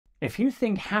If you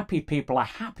think happy people are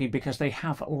happy because they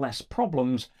have less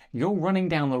problems, you're running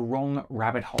down the wrong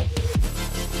rabbit hole.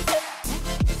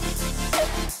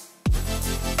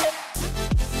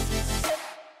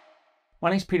 My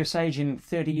name's Peter Sage. In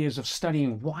 30 years of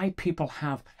studying why people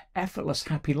have effortless,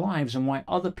 happy lives and why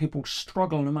other people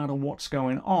struggle no matter what's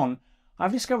going on,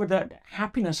 I've discovered that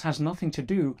happiness has nothing to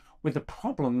do with the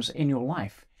problems in your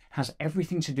life. It has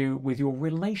everything to do with your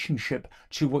relationship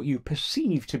to what you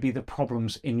perceive to be the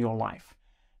problems in your life.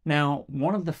 Now,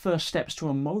 one of the first steps to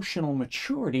emotional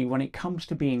maturity when it comes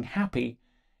to being happy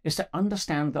is to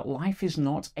understand that life is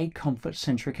not a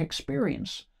comfort-centric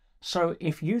experience. So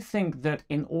if you think that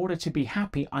in order to be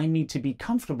happy, I need to be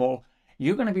comfortable,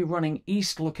 you're going to be running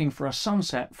east looking for a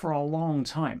sunset for a long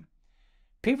time.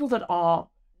 People that are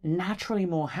naturally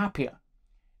more happier,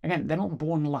 again, they're not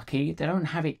born lucky, they don't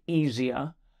have it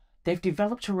easier. They've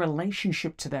developed a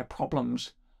relationship to their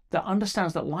problems that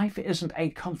understands that life isn't a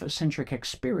comfort-centric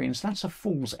experience. That's a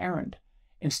fool's errand.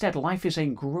 Instead, life is a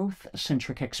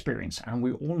growth-centric experience, and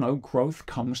we all know growth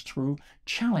comes through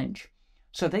challenge.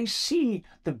 So they see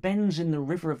the bends in the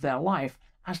river of their life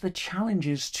as the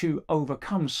challenges to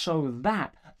overcome so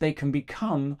that they can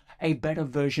become a better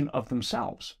version of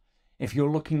themselves. If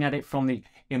you're looking at it from the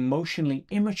emotionally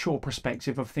immature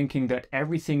perspective of thinking that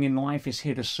everything in life is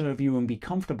here to serve you and be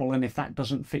comfortable, and if that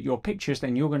doesn't fit your pictures,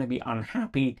 then you're going to be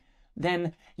unhappy,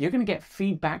 then you're going to get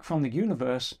feedback from the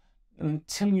universe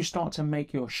until you start to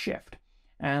make your shift.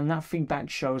 And that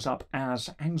feedback shows up as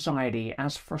anxiety,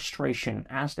 as frustration,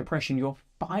 as depression. You're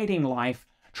fighting life,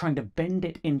 trying to bend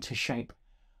it into shape.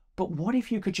 But what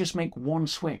if you could just make one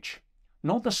switch?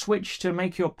 Not the switch to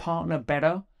make your partner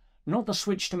better, not the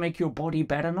switch to make your body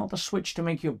better, not the switch to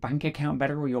make your bank account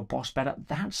better or your boss better.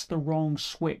 That's the wrong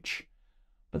switch.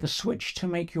 But the switch to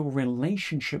make your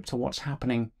relationship to what's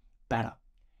happening better.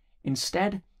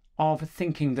 Instead of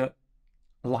thinking that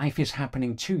life is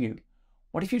happening to you,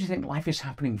 what if you think life is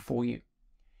happening for you?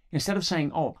 Instead of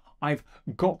saying, oh, I've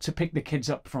got to pick the kids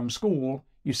up from school,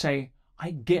 you say, I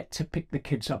get to pick the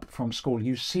kids up from school.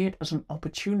 You see it as an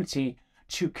opportunity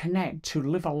to connect, to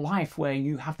live a life where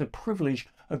you have the privilege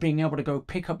of being able to go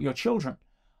pick up your children.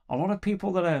 A lot of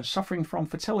people that are suffering from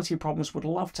fertility problems would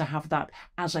love to have that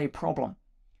as a problem.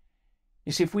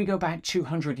 You see, if we go back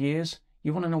 200 years,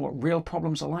 you want to know what real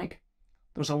problems are like?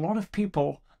 There was a lot of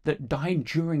people that died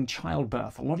during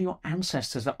childbirth, a lot of your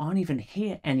ancestors that aren't even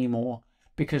here anymore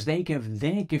because they give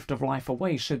their gift of life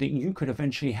away so that you could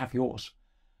eventually have yours.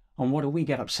 And what do we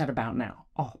get upset about now?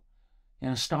 Oh,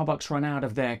 Starbucks run out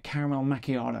of their caramel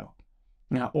macchiato.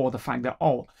 Or the fact that,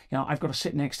 I've got to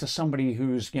sit next to somebody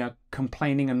who's,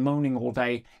 complaining and moaning all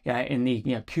day in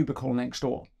the cubicle next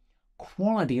door.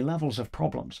 Quality levels of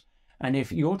problems. And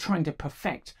if you're trying to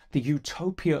perfect the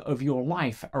utopia of your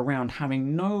life around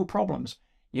having no problems,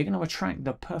 you're going to attract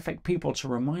the perfect people to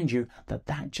remind you that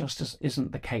that just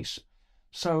isn't the case.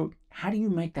 So how do you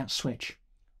make that switch?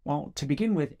 Well, to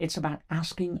begin with, it's about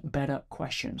asking better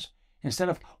questions. Instead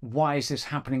of, why is this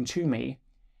happening to me?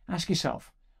 Ask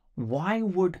yourself, why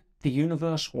would the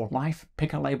universe or life,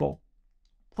 pick a label,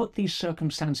 put these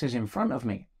circumstances in front of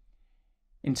me?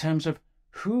 In terms of,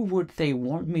 who would they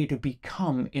want me to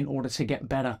become in order to get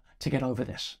better, to get over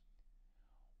this?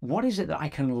 What is it that I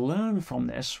can learn from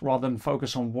this rather than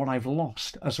focus on what I've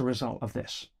lost as a result of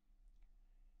this?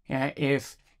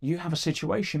 If you have a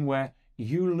situation where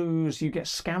you get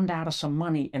scammed out of some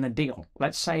money in a deal,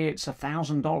 let's say it's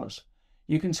 $1,000,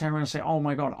 you can turn around and say, oh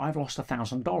my God, I've lost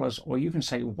 $1,000. Or you can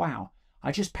say, wow,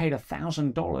 I just paid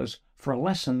 $1,000 for a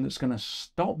lesson that's going to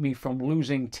stop me from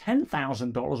losing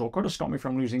 $10,000 or could have stopped me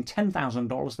from losing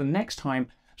 $10,000. The next time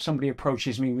somebody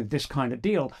approaches me with this kind of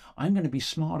deal, I'm going to be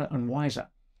smarter and wiser.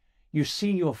 You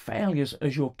see your failures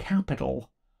as your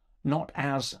capital, not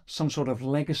as some sort of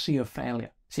legacy of failure.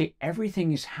 See,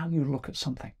 everything is how you look at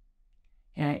something.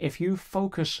 If you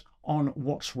focus on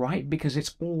what's right because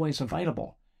it's always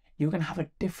available, you're going to have a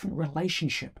different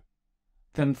relationship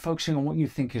than focusing on what you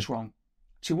think is wrong.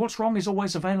 See, what's wrong is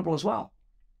always available as well.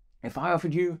 If I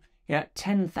offered you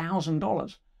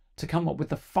 $10,000 to come up with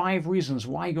the 5 reasons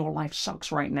why your life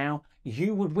sucks right now,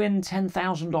 you would win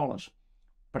 $10,000.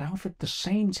 But I offered the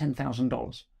same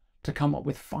 $10,000 to come up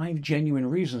with 5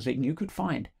 genuine reasons that you could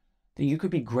find that you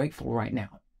could be grateful right now.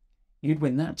 You'd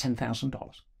win that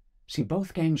 $10,000. See,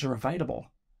 both games are available.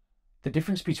 The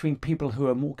difference between people who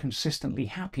are more consistently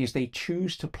happy is they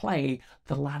choose to play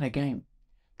the latter game.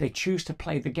 They choose to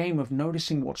play the game of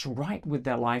noticing what's right with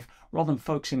their life rather than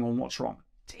focusing on what's wrong.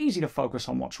 It's easy to focus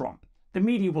on what's wrong. The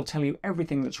media will tell you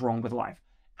everything that's wrong with life.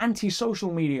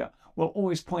 Anti-social media will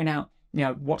always point out,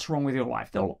 what's wrong with your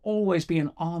life. There'll always be an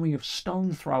army of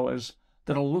stone throwers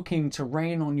that are looking to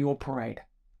rain on your parade.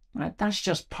 Right? That's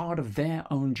just part of their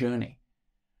own journey.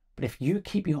 But if you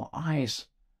keep your eyes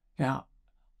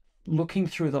looking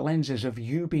through the lenses of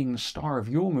you being the star of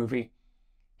your movie,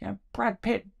 Brad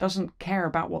Pitt doesn't care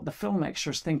about what the film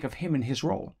extras think of him and his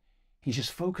role. He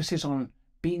just focuses on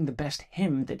being the best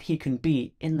him that he can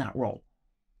be in that role.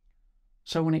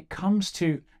 So when it comes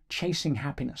to chasing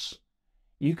happiness,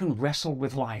 you can wrestle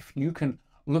with life. You can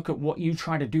look at what you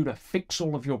try to do to fix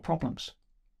all of your problems.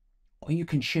 Or you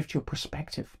can shift your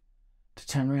perspective to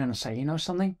turn around and say, you know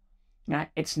something?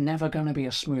 It's never going to be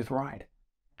a smooth ride.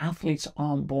 Athletes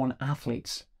aren't born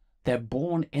athletes. They're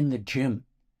born in the gym.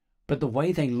 But the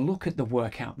way they look at the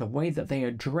workout, the way that they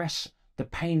address the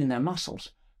pain in their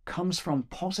muscles, comes from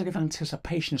positive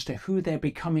anticipation as to who they're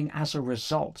becoming as a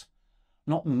result,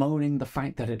 not moaning the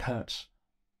fact that it hurts.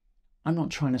 I'm not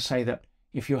trying to say that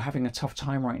if you're having a tough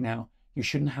time right now, you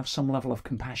shouldn't have some level of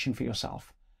compassion for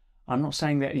yourself. I'm not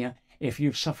saying that if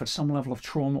you've suffered some level of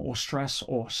trauma or stress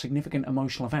or significant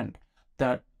emotional event,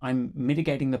 that I'm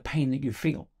mitigating the pain that you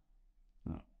feel.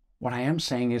 What I am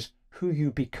saying is who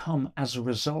you become as a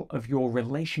result of your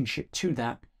relationship to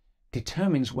that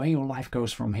determines where your life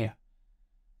goes from here.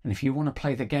 And if you want to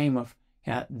play the game of,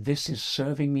 this is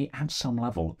serving me at some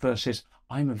level versus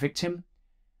I'm a victim,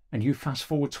 and you fast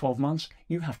forward 12 months,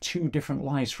 you have two different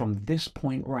lives from this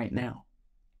point right now.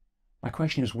 My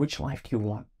question is, which life do you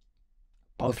want?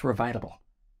 Both are available.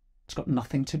 It's got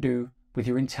nothing to do with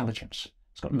your intelligence.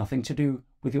 It's got nothing to do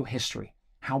with your history,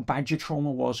 how bad your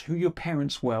trauma was, who your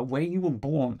parents were, where you were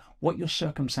born, what your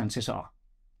circumstances are.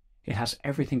 It has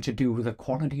everything to do with the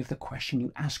quality of the question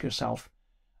you ask yourself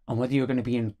and whether you're going to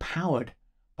be empowered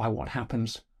by what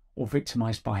happens or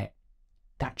victimized by it.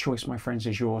 That choice, my friends,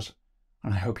 is yours,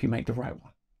 and I hope you make the right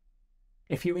one.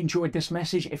 If you enjoyed this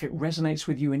message, if it resonates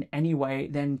with you in any way,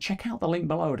 then check out the link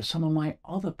below to some of my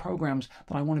other programs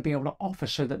that I want to be able to offer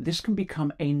so that this can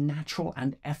become a natural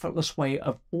and effortless way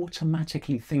of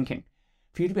automatically thinking,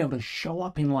 for you to be able to show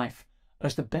up in life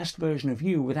as the best version of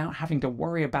you without having to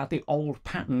worry about the old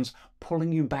patterns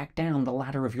pulling you back down the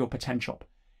ladder of your potential.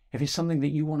 If it's something that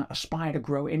you want to aspire to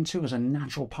grow into as a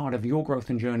natural part of your growth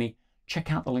and journey, check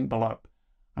out the link below.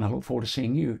 And I look forward to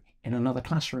seeing you in another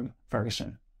classroom very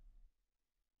soon.